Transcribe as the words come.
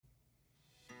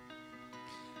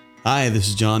Hi, this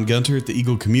is John Gunter at the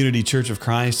Eagle Community Church of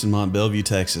Christ in Mont Belvieu,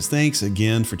 Texas. Thanks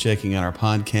again for checking out our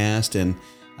podcast, and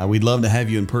we'd love to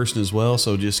have you in person as well,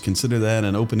 so just consider that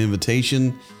an open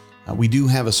invitation. We do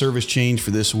have a service change for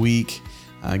this week.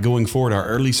 Going forward, our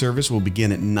early service will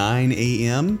begin at 9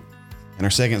 a.m., and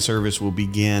our second service will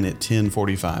begin at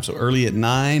 10:45. So early at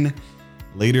 9,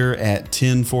 later at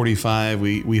 10:45.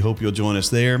 We hope you'll join us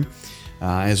there.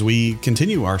 As we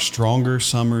continue our Stronger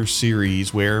Summer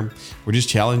series, where we're just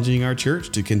challenging our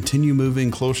church to continue moving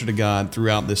closer to God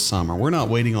throughout this summer. We're not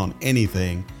waiting on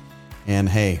anything. And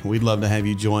hey, we'd love to have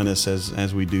you join us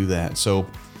as we do that. So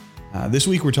this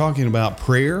week we're talking about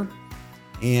prayer.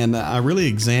 And I really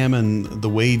examine the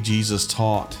way Jesus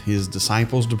taught his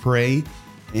disciples to pray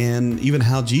and even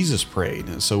how Jesus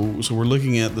prayed. So we're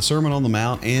looking at the Sermon on the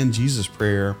Mount and Jesus'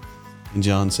 prayer in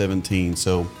John 17.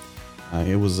 So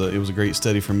it was a great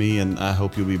study for me, and I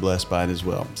hope you'll be blessed by it as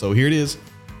well. So here it is,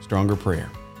 Stronger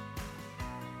Prayer.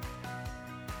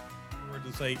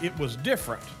 To say it was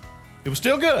different. It was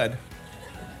still good,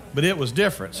 but it was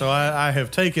different. So I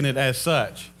have taken it as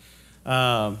such.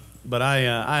 But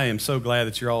I am so glad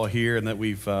that you're all here and that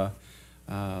we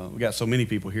got so many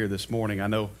people here this morning. I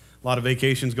know a lot of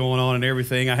vacations going on and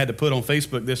everything. I had to put on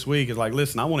Facebook this week, it's like,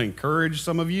 listen, I want to encourage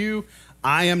some of you.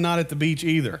 I am not at the beach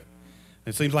either.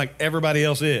 It seems like everybody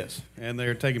else is, and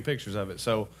they're taking pictures of it.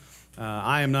 So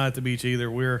I am not at the beach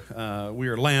either. We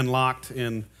are landlocked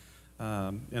in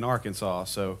Arkansas.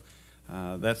 So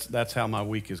that's how my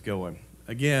week is going.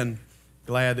 Again,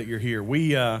 glad that you're here.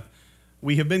 We have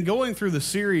been going through the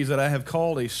series that I have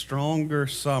called A Stronger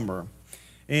Summer.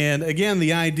 And again,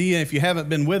 the idea, if you haven't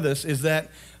been with us, is that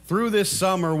through this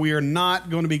summer, we are not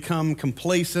going to become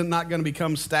complacent, not going to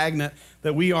become stagnant,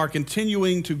 that we are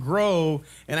continuing to grow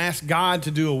and ask God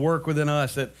to do a work within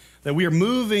us, that we are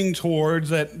moving towards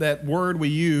that word we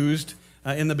used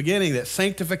in the beginning, that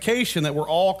sanctification that we're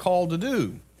all called to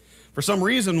do. For some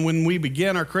reason, when we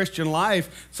begin our Christian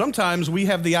life, sometimes we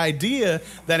have the idea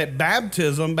that at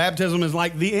baptism is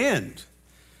like the end,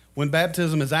 when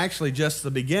baptism is actually just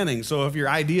the beginning. So if your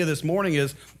idea this morning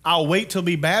is, I'll wait till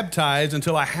be baptized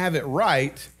until I have it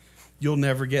right, you'll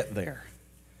never get there.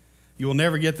 You will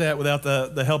never get that without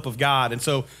the help of God. And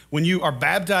so when you are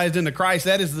baptized into Christ,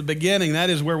 that is the beginning. That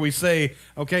is where we say,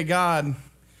 okay, God,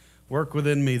 work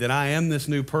within me, that I am this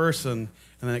new person,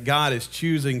 and that God is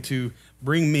choosing to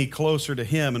bring me closer to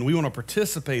him. And we want to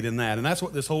participate in that. And that's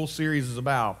what this whole series is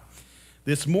about.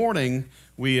 This morning,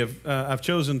 I've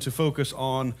chosen to focus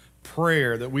on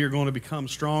prayer, that we are going to become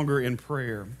stronger in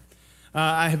prayer.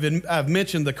 I've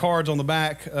mentioned the cards on the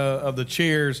back of the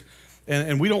chairs,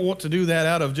 and we don't want to do that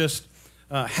out of just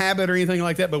habit or anything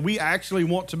like that, but we actually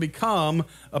want to become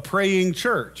a praying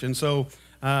church. And so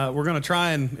we're going to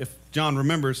try, and if John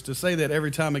remembers, to say that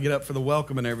every time I get up for the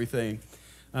welcome and everything.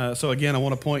 So again, I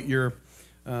want to point your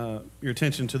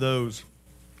attention to those.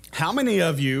 How many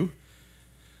of you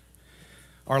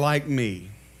are like me?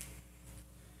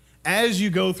 As you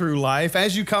go through life,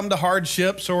 as you come to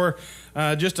hardships or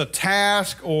just a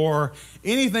task or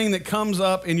anything that comes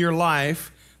up in your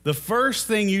life, the first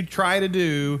thing you try to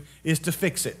do is to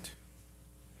fix it.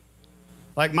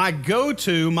 Like my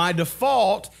go-to, my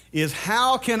default is,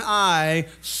 how can I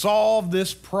solve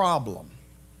this problem?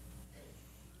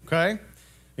 Okay?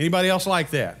 Anybody else like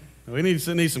that? We need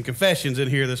some confessions in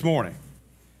here this morning.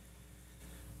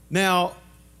 Now,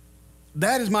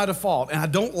 that is my default, and I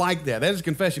don't like that. That is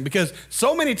confession, because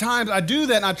so many times I do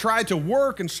that, and I try to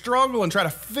work and struggle and try to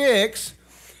fix,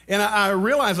 and I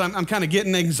realize I'm kind of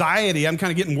getting anxiety. I'm kind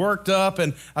of getting worked up,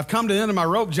 and I've come to the end of my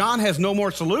rope. John has no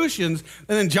more solutions,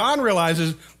 and then John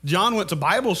realizes John went to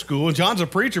Bible school, and John's a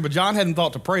preacher, but John hadn't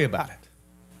thought to pray about it.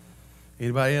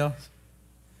 Anybody else?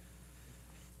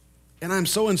 And I'm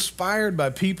so inspired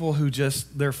by people who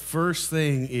just, their first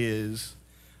thing is,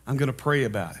 I'm going to pray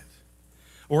about it.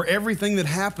 Or everything that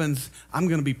happens, I'm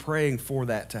going to be praying for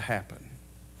that to happen.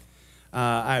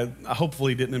 I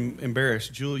hopefully didn't embarrass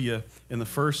Julia in the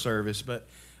first service, but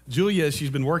Julia, she's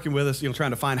been working with us,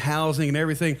 trying to find housing and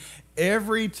everything.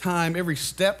 Every time, every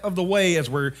step of the way, as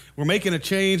we're making a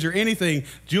change or anything,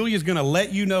 Julia's going to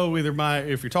let you know, either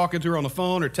if you're talking to her on the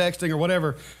phone or texting or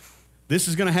whatever, this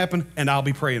is going to happen, and I'll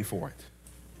be praying for it.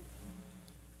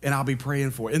 And I'll be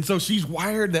praying for it. And so she's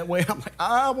wired that way. I'm like,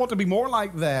 I want to be more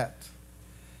like that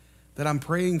I'm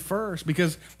praying first,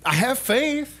 because I have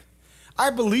faith. I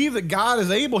believe that God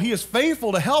is able. He is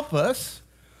faithful to help us.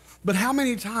 But how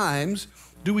many times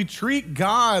do we treat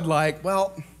God like,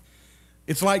 well,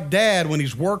 it's like Dad when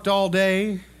he's worked all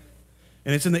day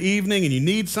and it's in the evening and you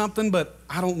need something, but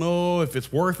I don't know if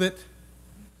it's worth it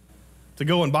to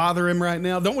go and bother him right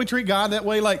now? Don't we treat God that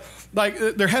way? Like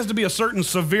there has to be a certain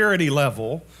severity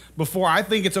level before I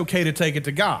think it's okay to take it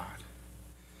to God.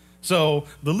 So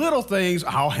the little things,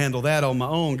 I'll handle that on my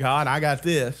own, God. I got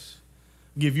this.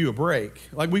 Give you a break.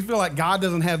 Like we feel like God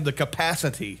doesn't have the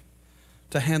capacity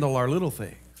to handle our little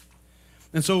things.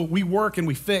 And so we work and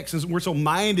we fix, and we're so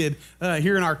minded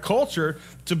here in our culture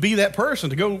to be that person,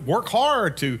 to go work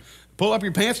hard, to pull up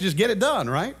your pants and just get it done,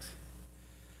 right?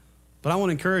 But I want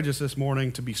to encourage us this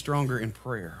morning to be stronger in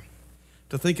prayer,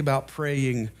 to think about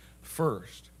praying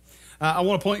first. I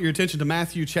want to point your attention to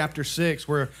Matthew chapter 6,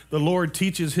 where the Lord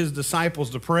teaches his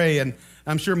disciples to pray. And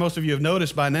I'm sure most of you have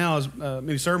noticed by now, as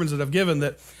many sermons that I've given,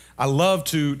 that I love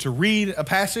to read a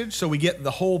passage so we get the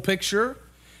whole picture,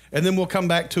 and then we'll come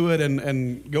back to it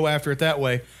and go after it that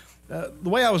way. The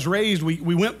way I was raised,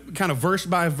 we went kind of verse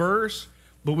by verse,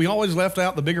 but we always left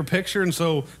out the bigger picture, and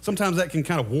so sometimes that can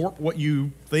kind of warp what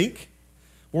you think,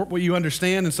 warp what you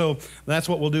understand, and so that's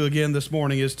what we'll do again this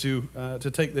morning, is to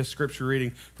take this scripture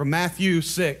reading from Matthew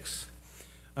 6,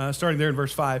 starting there in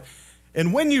verse 5.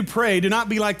 And when you pray, do not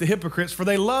be like the hypocrites, for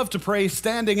they love to pray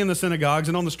standing in the synagogues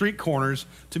and on the street corners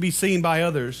to be seen by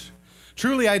others.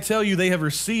 Truly, I tell you, they have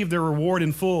received their reward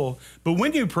in full. But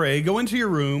when you pray, go into your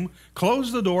room,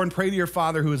 close the door, and pray to your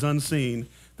Father who is unseen.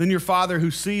 Then your Father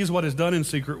who sees what is done in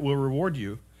secret will reward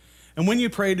you. And when you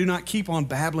pray, do not keep on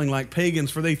babbling like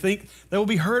pagans, for they think they will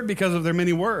be heard because of their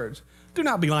many words. Do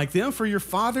not be like them, for your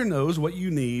Father knows what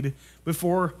you need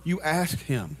before you ask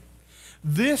him.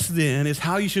 This then is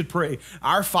how you should pray.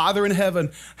 Our Father in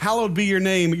heaven, hallowed be your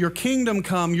name. Your kingdom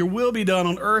come, your will be done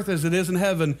on earth as it is in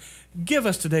heaven. Give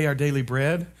us today our daily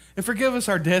bread, and forgive us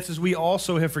our debts as we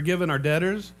also have forgiven our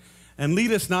debtors. And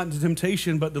lead us not into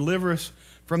temptation, but deliver us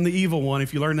from the evil one.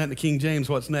 If you learn that in the King James,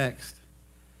 what's next?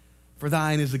 For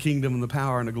thine is the kingdom and the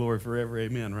power and the glory forever.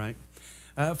 Amen, right?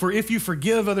 For if you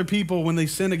forgive other people when they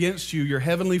sin against you, your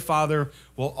heavenly Father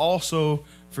will also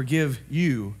forgive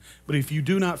you. But if you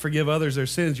do not forgive others their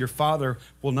sins, your Father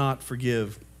will not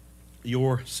forgive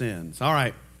your sins. All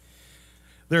right.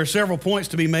 There are several points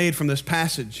to be made from this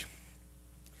passage.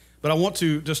 But I want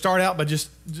to start out by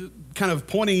just kind of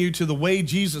pointing you to the way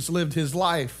Jesus lived his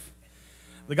life.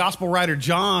 The gospel writer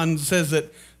John says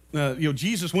that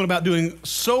Jesus went about doing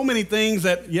so many things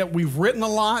that yet we've written a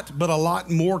lot, but a lot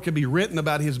more could be written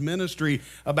about his ministry,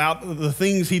 about the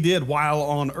things he did while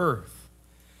on earth.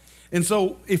 And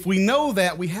so if we know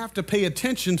that, we have to pay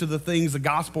attention to the things the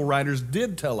gospel writers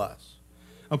did tell us.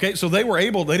 Okay, so they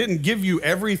didn't give you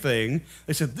everything.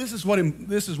 They said, this is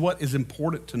what is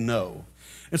important to know.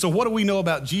 And so what do we know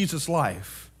about Jesus'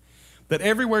 life? That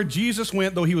everywhere Jesus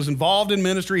went, though he was involved in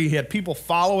ministry, he had people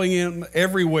following him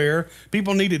everywhere.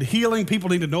 People needed healing. People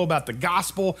needed to know about the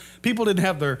gospel. People didn't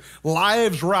have their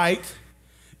lives right.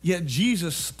 Yet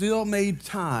Jesus still made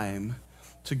time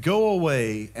to go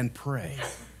away and pray.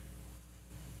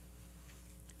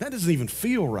 That doesn't even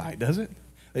feel right, does it?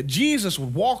 That Jesus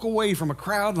would walk away from a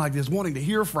crowd like this, wanting to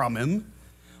hear from him,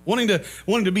 wanting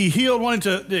to be healed, wanting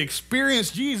to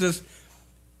experience Jesus,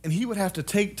 and he would have to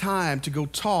take time to go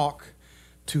talk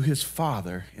to his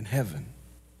Father in heaven.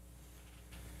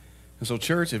 And so,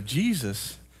 church, if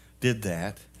Jesus did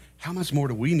that, how much more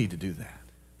do we need to do that?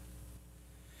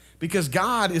 Because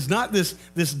God is not this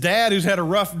dad who's had a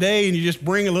rough day and you just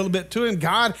bring a little bit to him.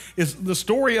 The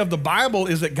story of the Bible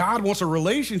is that God wants a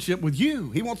relationship with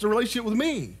you. He wants a relationship with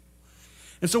me.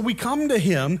 And so we come to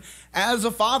him as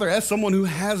a father, as someone who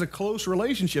has a close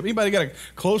relationship. Anybody got a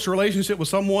close relationship with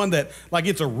someone that, like,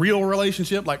 it's a real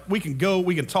relationship? Like, we can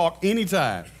talk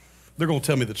anytime. They're going to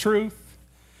tell me the truth,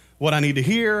 what I need to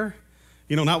hear,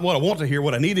 not what I want to hear,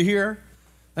 what I need to hear,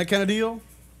 that kind of deal.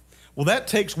 Well, that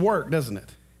takes work, doesn't it?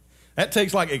 That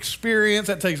takes like experience.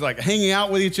 That takes like hanging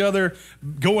out with each other,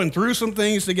 going through some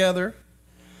things together.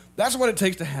 That's what it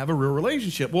takes to have a real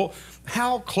relationship. Well,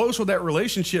 how close would that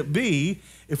relationship be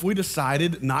if we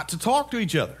decided not to talk to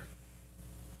each other?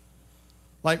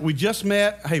 Like, we just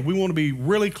met. Hey, we want to be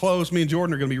really close. Me and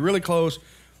Jordan are going to be really close.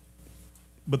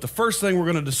 But the first thing we're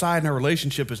going to decide in our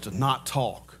relationship is to not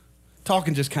talk.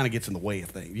 Talking just kind of gets in the way of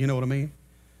things. You know what I mean?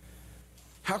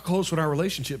 How close would our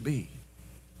relationship be?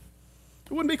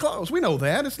 It wouldn't be close. We know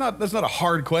that. That's not a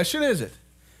hard question, is it?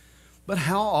 But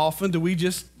how often do we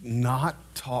just not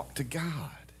talk to God?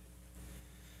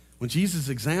 When Jesus'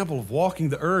 example of walking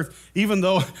the earth, even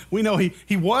though we know he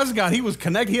was God, he was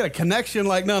connected, he had a connection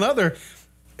like none other,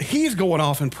 he's going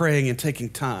off and praying and taking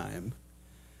time.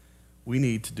 We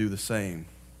need to do the same.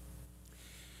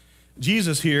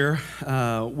 Jesus here,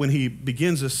 when he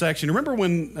begins this section, remember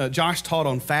when Josh taught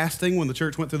on fasting, when the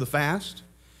church went through the fast?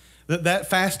 That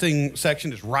fasting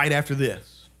section is right after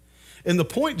this. And the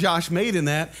point Josh made in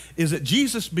that is that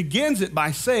Jesus begins it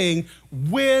by saying,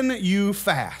 when you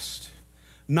fast,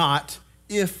 not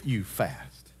if you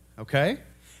fast, okay?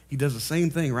 He does the same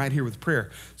thing right here with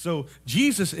prayer. So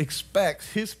Jesus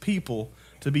expects his people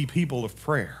to be people of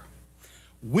prayer.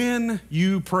 When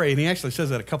you pray, and he actually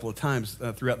says that a couple of times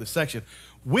throughout this section,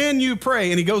 when you pray,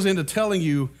 and he goes into telling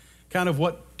you kind of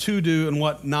what to do and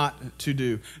what not to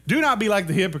do. Do not be like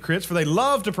the hypocrites, for they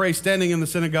love to pray standing in the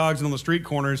synagogues and on the street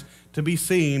corners to be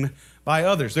seen by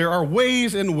others. There are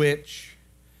ways in which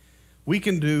we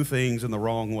can do things in the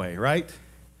wrong way, right?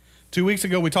 2 weeks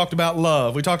ago, we talked about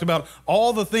love. We talked about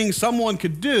all the things someone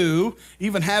could do,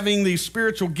 even having these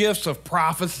spiritual gifts of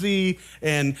prophecy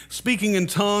and speaking in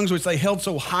tongues, which they held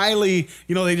so highly.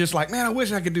 You know, they just like, man, I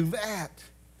wish I could do that.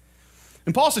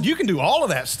 And Paul said, you can do all of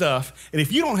that stuff, and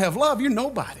if you don't have love, you're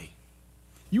nobody.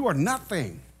 You are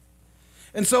nothing.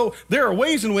 And so there are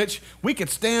ways in which we could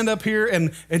stand up here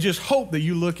and just hope that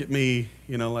you look at me,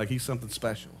 you know, like he's something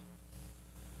special,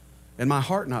 and my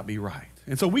heart not be right.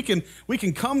 And so we can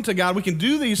come to God, we can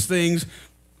do these things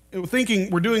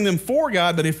thinking we're doing them for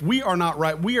God, but if we are not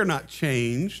right, we are not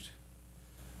changed,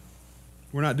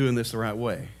 we're not doing this the right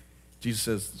way. Jesus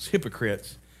says, it's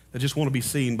hypocrites that just want to be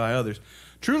seen by others.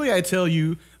 Truly, I tell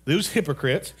you, those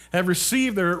hypocrites have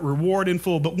received their reward in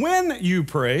full. But when you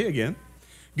pray, again,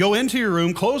 go into your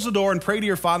room, close the door, and pray to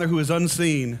your Father who is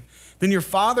unseen. Then your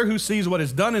Father who sees what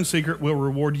is done in secret will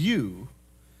reward you.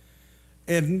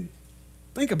 And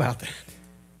think about that.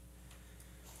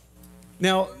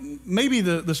 Now, maybe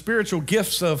the spiritual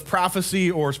gifts of prophecy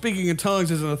or speaking in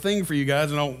tongues isn't a thing for you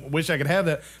guys, and I wish I could have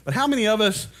that. But how many of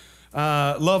us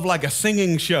love like a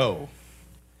singing show?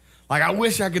 Like, I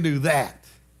wish I could do that.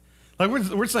 Like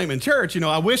we're saying in church, you know,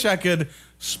 I wish I could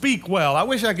speak well. I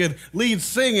wish I could lead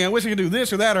singing. I wish I could do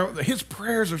this or that. Or his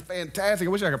prayers are fantastic. I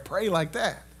wish I could pray like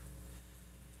that.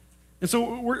 And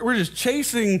so we're just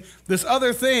chasing this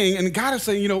other thing. And God is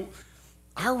saying, you know,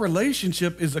 our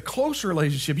relationship is a close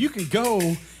relationship. You can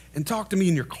go and talk to me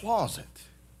in your closet.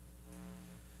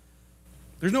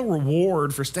 There's no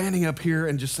reward for standing up here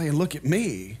and just saying, look at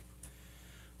me.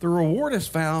 The reward is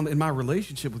found in my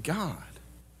relationship with God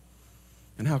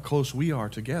and how close we are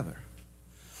together.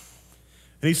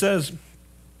 And he says,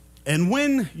 and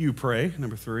when you pray,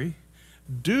 number 3,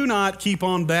 do not keep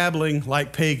on babbling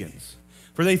like pagans,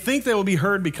 for they think they will be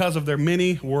heard because of their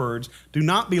many words. Do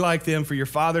not be like them, for your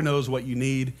Father knows what you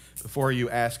need before you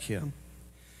ask him.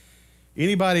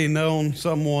 Anybody known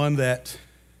someone that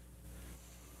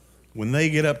when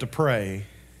they get up to pray,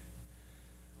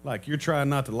 like you're trying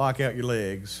not to lock out your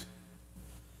legs,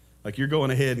 like you're going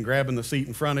ahead and grabbing the seat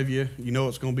in front of you, you know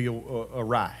it's going to be a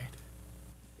ride.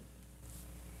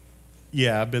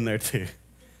 Yeah, I've been there too.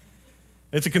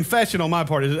 It's a confession on my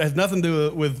part. It has nothing to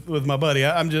do with my buddy.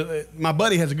 My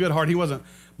buddy has a good heart. He wasn't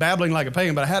babbling like a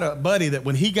pagan, but I had a buddy that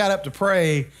when he got up to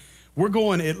pray, we're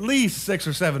going at least 6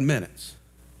 or 7 minutes.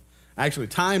 I actually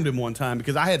timed him one time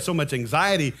because I had so much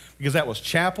anxiety because that was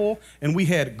chapel and we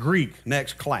had Greek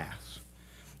next class.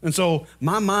 And so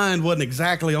my mind wasn't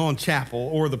exactly on chapel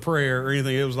or the prayer or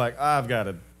anything. It was like, I've got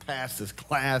to pass this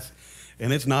class,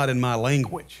 and it's not in my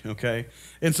language, okay?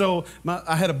 And so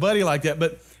I had a buddy like that,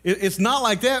 but it's not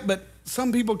like that, but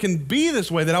some people can be this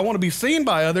way, that I want to be seen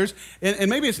by others, and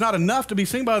maybe it's not enough to be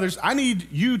seen by others. I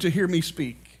need you to hear me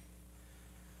speak.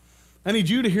 I need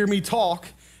you to hear me talk,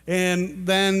 and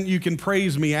then you can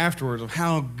praise me afterwards of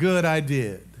how good I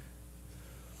did.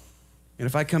 And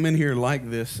if I come in here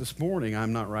like this morning,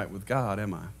 I'm not right with God,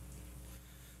 am I?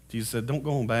 Jesus said, don't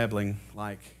go on babbling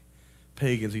like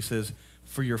pagans. He says,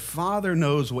 for your Father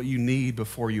knows what you need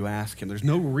before you ask him. There's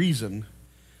no reason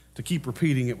to keep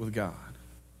repeating it with God.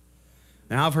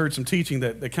 Now, I've heard some teaching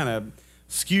that kind of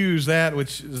skews that,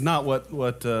 which is not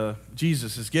what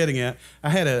Jesus is getting at.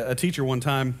 I had a teacher one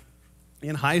time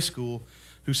in high school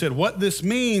who said, what this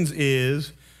means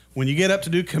is, when you get up to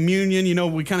do communion, you know,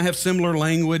 we kind of have similar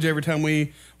language every time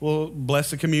we will bless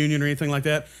the communion or anything like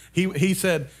that. He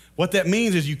said, what that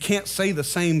means is you can't say the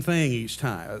same thing each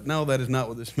time. No, that is not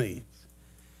what this means.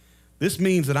 This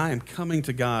means that I am coming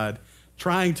to God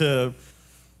trying to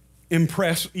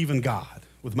impress even God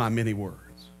with my many words.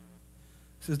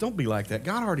 He says, don't be like that.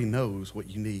 God already knows what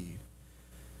you need,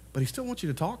 but he still wants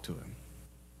you to talk to him.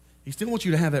 He still wants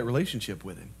you to have that relationship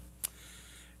with him.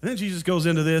 And then Jesus goes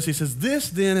into this. He says, this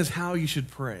then is how you should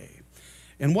pray.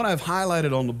 And what I've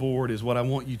highlighted on the board is what I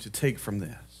want you to take from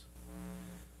this.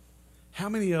 How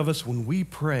many of us, when we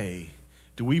pray,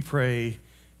 do we pray,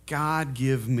 God,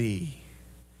 give me?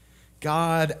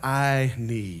 God, I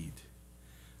need?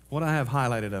 What I have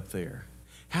highlighted up there.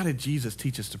 How did Jesus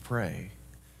teach us to pray?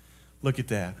 Look at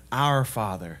that. Our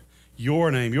Father,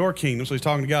 your name, your kingdom. So he's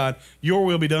talking to God. Your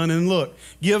will be done. And look,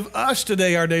 give us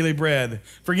today our daily bread.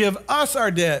 Forgive us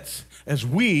our debts as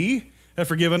we have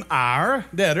forgiven our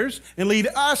debtors. And lead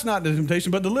us not into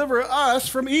temptation, but deliver us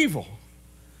from evil.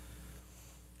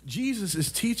 Jesus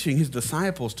is teaching his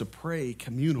disciples to pray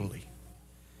communally.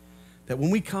 That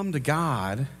when we come to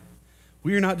God,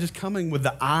 we are not just coming with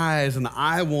the I's and the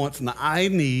I wants and the I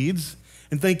needs,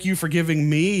 and thank you for giving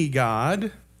me,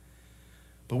 God,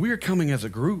 but we are coming as a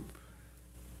group.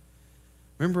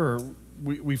 Remember,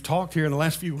 we've talked here in the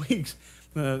last few weeks,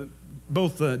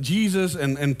 both Jesus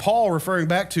and Paul referring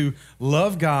back to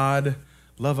love God,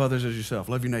 love others as yourself,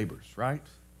 love your neighbors, right?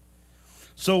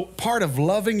 So part of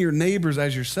loving your neighbors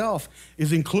as yourself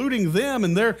is including them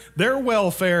and their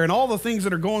welfare and all the things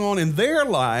that are going on in their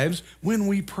lives when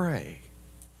we pray.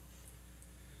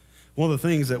 One of the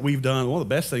things that we've done, one of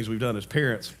the best things we've done as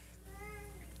parents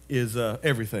is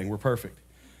everything. We're perfect.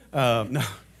 No.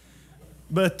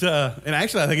 But, and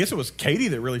actually, I guess it was Katie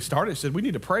that really started. She said, we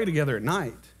need to pray together at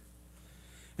night.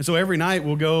 And so every night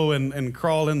we'll go and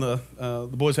crawl in the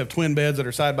boys have twin beds that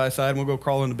are side by side, and we'll go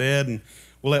crawl into bed, and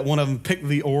we'll let one of them pick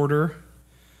the order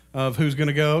of who's going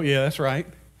to go. Yeah, that's right.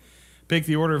 Pick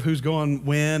the order of who's going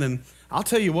when. And I'll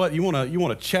tell you what, you want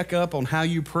to check up on how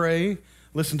you pray.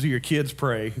 Listen to your kids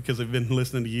pray because they've been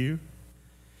listening to you.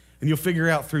 And you'll figure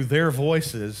out through their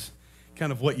voices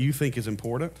kind of what you think is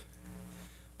important.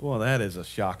 Boy, that is a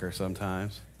shocker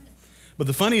sometimes. But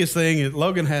the funniest thing is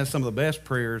Logan has some of the best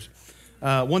prayers.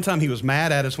 One time he was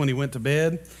mad at us when he went to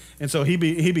bed. And so he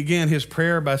began his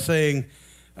prayer by saying,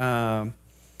 God,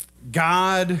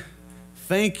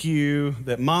 thank you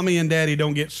that Mommy and Daddy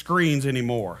don't get screens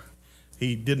anymore.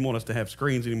 He didn't want us to have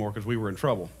screens anymore because we were in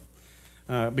trouble.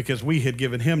 Because we had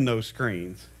given him no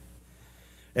screens.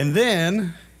 And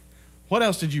then, what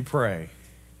else did you pray?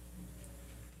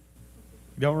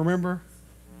 You don't remember?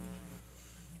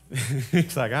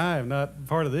 It's like, I am not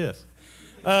part of this.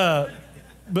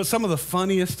 But some of the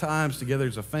funniest times together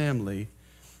as a family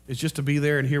is just to be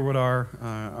there and hear what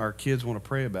our kids want to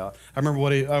pray about. I remember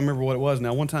what it was.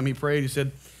 Now, one time he prayed, he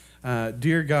said,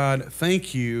 Dear God,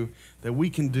 thank you that we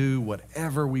can do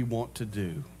whatever we want to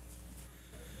do.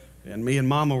 And me and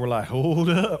Mama were like, hold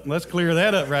up, let's clear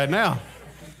that up right now.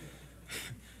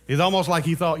 It's almost like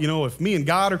he thought, if me and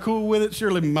God are cool with it,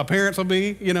 surely my parents will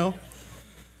be,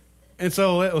 And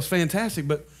so it was fantastic.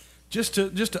 But just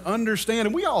to understand,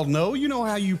 and we all know,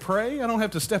 how you pray. I don't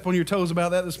have to step on your toes about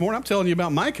that this morning. I'm telling you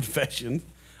about my confession,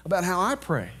 about how I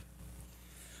pray.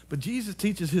 But Jesus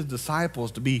teaches his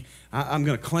disciples to be, I'm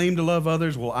going to claim to love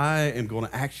others. Well, I am going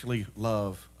to actually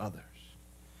love others.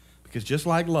 Because just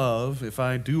like love, if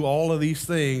I do all of these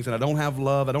things and I don't have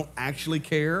love, I don't actually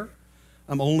care,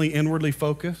 I'm only inwardly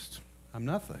focused, I'm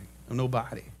nothing. I'm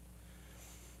nobody.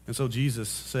 And so Jesus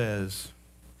says,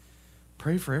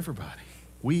 pray for everybody.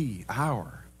 We,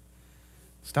 our.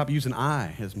 Stop using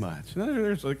I as much.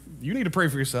 You need to pray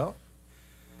for yourself.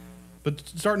 But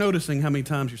start noticing how many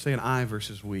times you're saying I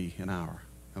versus we and our,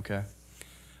 okay?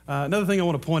 Another thing I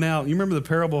want to point out, you remember the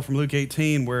parable from Luke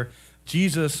 18 where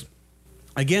Jesus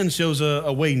again shows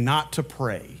a way not to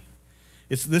pray.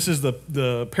 This is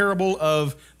the parable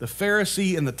of the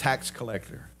Pharisee and the tax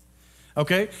collector.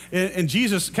 Okay? And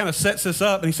Jesus kind of sets this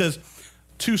up and he says,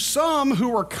 to some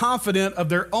who are confident of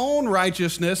their own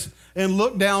righteousness and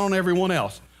look down on everyone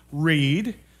else.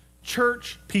 Read,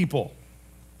 church people.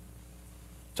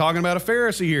 Talking about a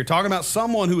Pharisee here, talking about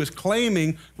someone who is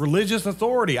claiming religious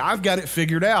authority. I've got it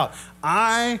figured out.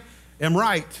 I am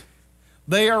right.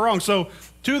 They are wrong. So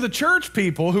to the church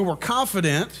people who were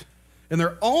confident in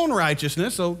their own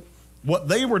righteousness, so what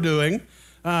they were doing,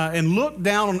 and looked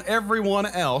down on everyone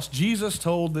else, Jesus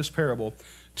told this parable.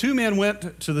 Two men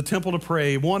went to the temple to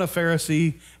pray, one a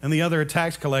Pharisee and the other a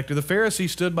tax collector. The Pharisee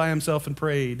stood by himself and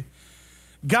prayed,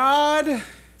 God,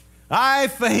 I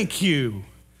thank you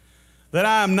that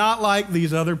I am not like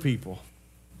these other people.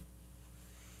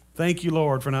 Thank you,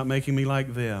 Lord, for not making me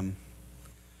like them.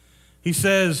 He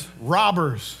says,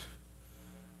 robbers,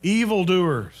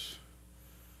 evildoers,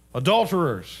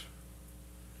 adulterers,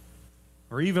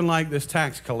 or even like this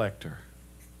tax collector.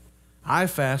 I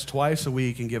fast twice a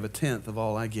week and give a tenth of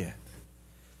all I get.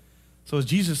 So as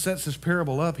Jesus sets this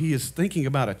parable up, he is thinking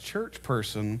about a church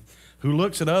person who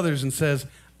looks at others and says,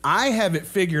 I have it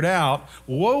figured out.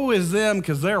 Woe is them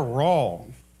because they're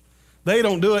wrong. They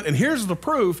don't do it. And here's the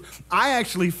proof. I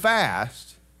actually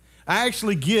fast. I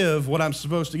actually give what I'm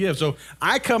supposed to give. So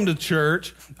I come to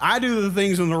church. I do the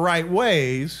things in the right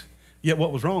ways. Yet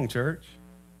what was wrong, church?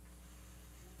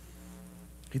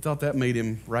 He thought that made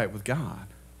him right with God.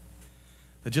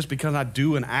 that just because I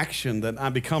do an action that I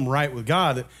become right with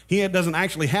God, that he doesn't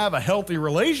actually have a healthy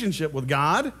relationship with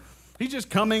God. He's just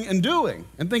coming and doing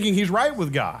and thinking he's right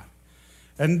with God.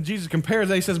 And Jesus compares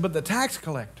that. He says, but the tax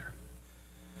collector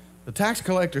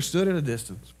stood at a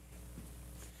distance.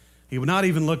 He would not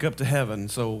even look up to heaven.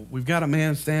 So we've got a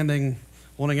man standing,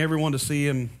 wanting everyone to see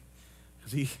him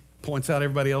because he points out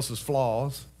everybody else's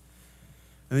flaws.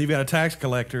 And then you've got a tax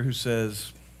collector who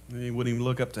says, he wouldn't even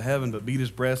look up to heaven, but beat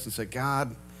his breast and said,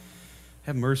 God,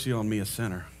 have mercy on me, a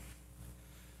sinner.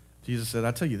 Jesus said,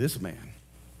 I tell you, this man,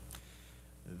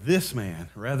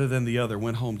 rather than the other,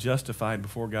 went home justified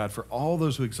before God. For all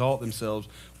those who exalt themselves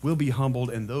will be humbled,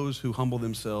 and those who humble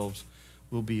themselves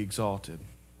will be exalted.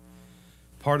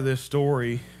 Part of this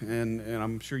story, and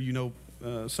I'm sure you know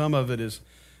some of it, is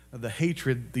the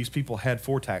hatred these people had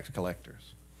for tax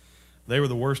collectors. They were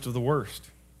the worst of the worst.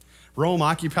 Rome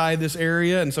occupied this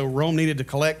area, and so Rome needed to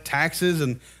collect taxes,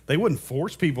 and they wouldn't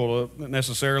force people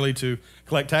necessarily to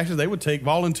collect taxes. They would take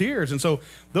volunteers. And so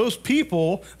those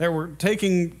people that were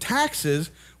taking taxes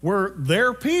were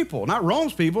their people, not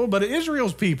Rome's people, but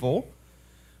Israel's people.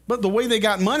 But the way they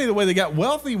got money, the way they got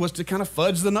wealthy was to kind of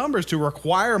fudge the numbers, to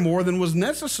require more than was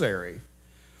necessary.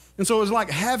 And so it was like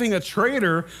having a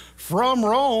traitor from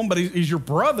Rome, but he's your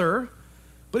brother,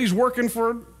 but he's working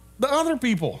for the other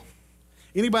people.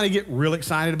 Anybody get real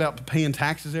excited about paying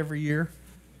taxes every year?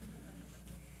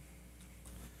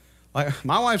 Like,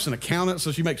 my wife's an accountant,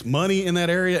 so she makes money in that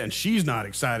area, and she's not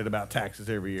excited about taxes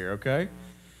every year, okay?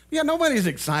 Yeah, nobody's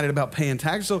excited about paying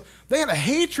taxes. So they had a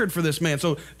hatred for this man.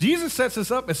 So Jesus sets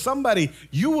us up as somebody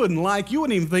you wouldn't like, you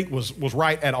wouldn't even think was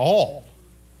right at all.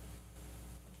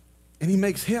 And he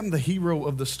makes him the hero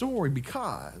of the story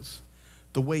because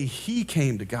the way he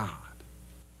came to God,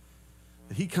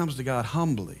 that he comes to God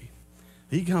humbly.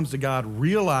 He comes to God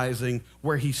realizing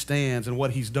where he stands and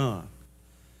what he's done.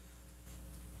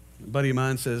 A buddy of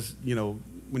mine says, you know,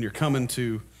 when you're coming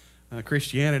to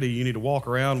Christianity, you need to walk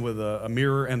around with a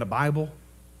mirror and a Bible.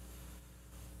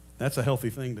 That's a healthy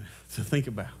thing to think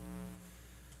about.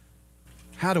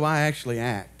 How do I actually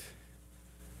act?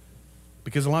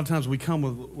 Because a lot of times we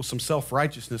come with some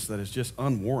self-righteousness that is just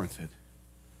unwarranted.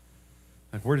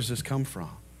 Like, where does this come from?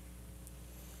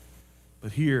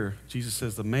 But here, Jesus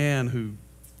says the man who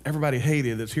everybody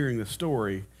hated that's hearing this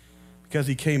story, because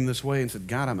he came this way and said,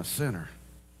 God, I'm a sinner,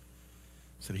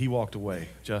 said he walked away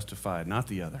justified, not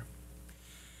the other.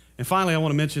 And finally, I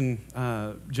want to mention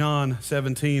John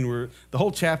 17, where the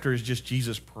whole chapter is just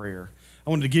Jesus' prayer.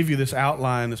 I wanted to give you this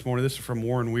outline this morning. This is from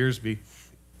Warren Wiersbe.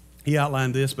 He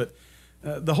outlined this, but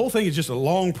the whole thing is just a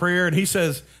long prayer. And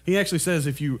he actually says,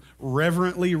 if you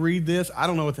reverently read this, I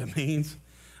don't know what that means.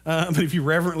 But if you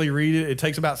reverently read it, it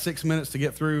takes about 6 minutes to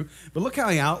get through. But look how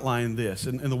he outlined this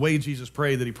and the way Jesus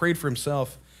prayed, that he prayed for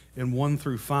himself in 1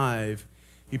 through 5.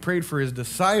 He prayed for his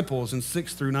disciples in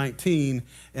 6 through 19.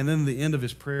 And then the end of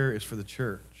his prayer is for the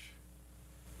church.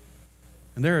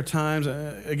 And there are times,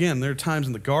 there are times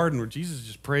in the garden where Jesus is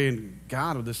just praying,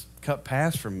 God, will this cup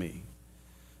pass from me?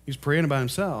 He's praying about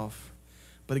himself.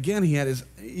 But again,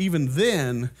 even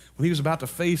then, when he was about to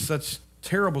face such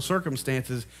terrible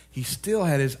circumstances, he still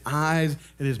had his eyes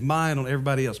and his mind on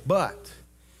everybody else. But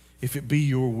if it be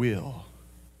your will,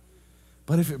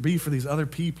 but if it be for these other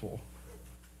people,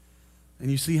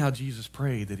 and you see how Jesus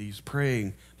prayed, that he's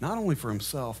praying not only for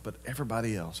himself, but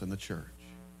everybody else in the church.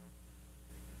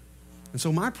 And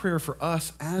so my prayer for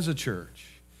us as a church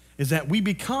is that we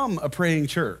become a praying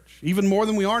church, even more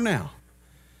than we are now.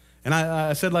 And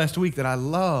I said last week that I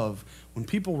love when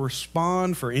people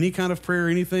respond for any kind of prayer or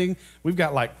anything. We've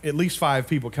got like at least 5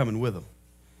 people coming with them.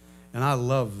 And I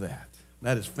love that.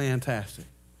 That is fantastic.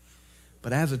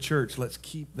 But as a church, let's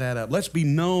keep that up. Let's be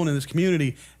known in this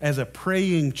community as a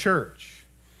praying church.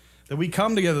 That we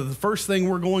come together, the first thing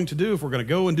we're going to do, if we're going to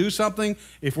go and do something,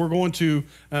 if we're going to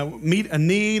meet a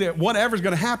need, whatever's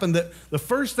going to happen, that the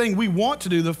first thing we want to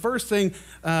do, the first thing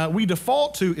we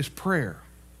default to is prayer.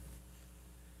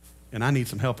 And I need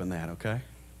some help in that, okay?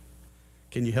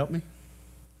 Can you help me?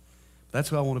 That's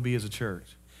who I want to be as a church.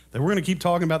 That we're going to keep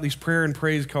talking about these prayer and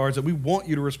praise cards, that we want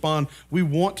you to respond. We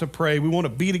want to pray. We want to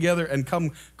be together and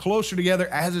come closer together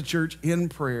as a church in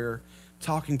prayer,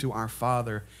 talking to our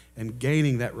Father and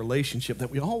gaining that relationship that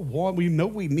we all want. We know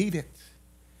we need it.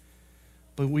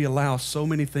 But we allow so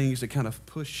many things to kind of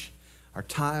push our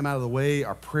time out of the way.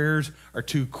 Our prayers are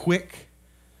too quick.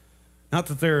 Not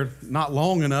that they're not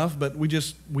long enough, but we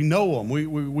know them.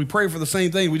 We pray for the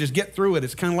same thing. We just get through it.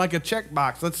 It's kind of like a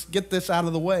checkbox. Let's get this out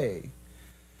of the way.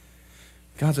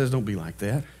 God says, don't be like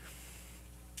that.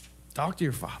 Talk to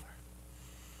your Father.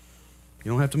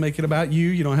 You don't have to make it about you.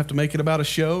 You don't have to make it about a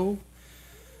show.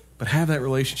 But have that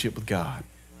relationship with God.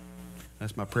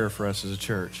 That's my prayer for us as a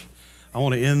church. I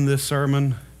want to end this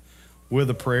sermon with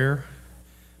a prayer,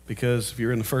 because if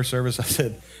you're in the first service, I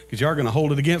said, because you are going to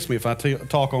hold it against me if I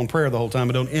talk on prayer the whole time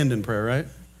and don't end in prayer, right?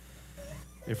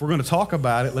 If we're going to talk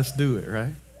about it, let's do it,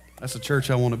 right? That's the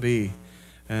church I want to be,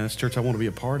 and it's the church I want to be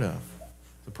a part of,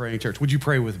 the praying church. Would you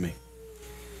pray with me?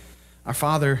 Our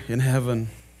Father in heaven,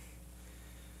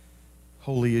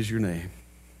 holy is your name.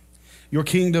 Your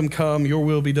kingdom come, your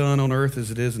will be done on earth as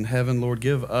it is in heaven. Lord,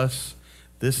 give us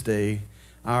this day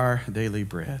our daily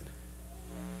bread.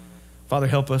 Father,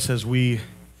 help us as we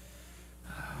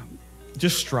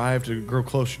just strive to grow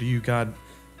closer to you, God.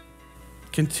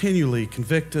 Continually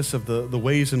convict us of the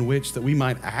ways in which that we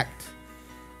might act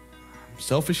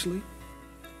selfishly.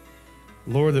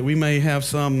 Lord, that we may have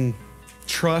some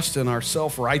trust in our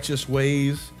self-righteous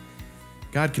ways.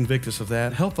 God, convict us of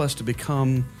that. Help us to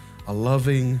become a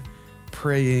loving,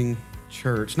 praying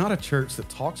church. Not a church that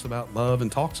talks about love and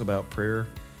talks about prayer,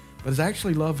 but is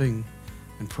actually loving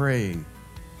and praying.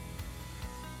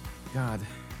 God,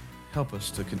 help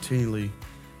us to continually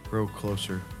grow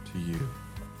closer to you.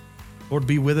 Lord,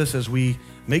 be with us as we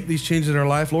make these changes in our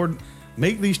life. Lord,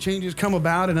 make these changes come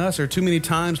about in us. Or too many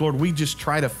times, Lord, we just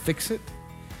try to fix it.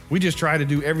 We just try to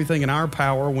do everything in our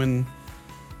power when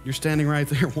you're standing right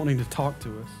there wanting to talk to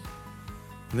us,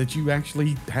 and that you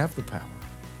actually have the power.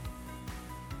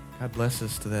 God, bless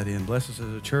us to that end. Bless us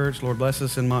as a church. Lord, bless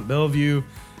us in Mont Belvieu,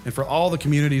 and for all the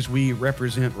communities we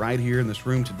represent right here in this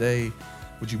room today.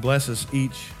 Would you bless us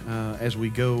each as we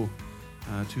go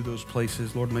to those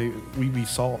places. Lord, may we be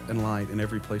salt and light in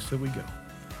every place that we go.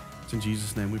 It's in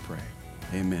Jesus' name we pray.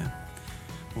 Amen.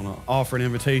 I want to offer an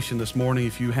invitation this morning.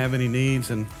 If you have any needs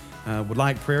and would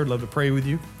like prayer, I'd love to pray with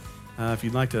you. If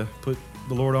you'd like to put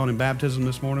the Lord on in baptism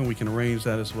this morning, we can arrange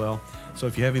that as well. So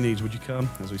if you have any needs, would you come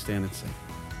as we stand and sing?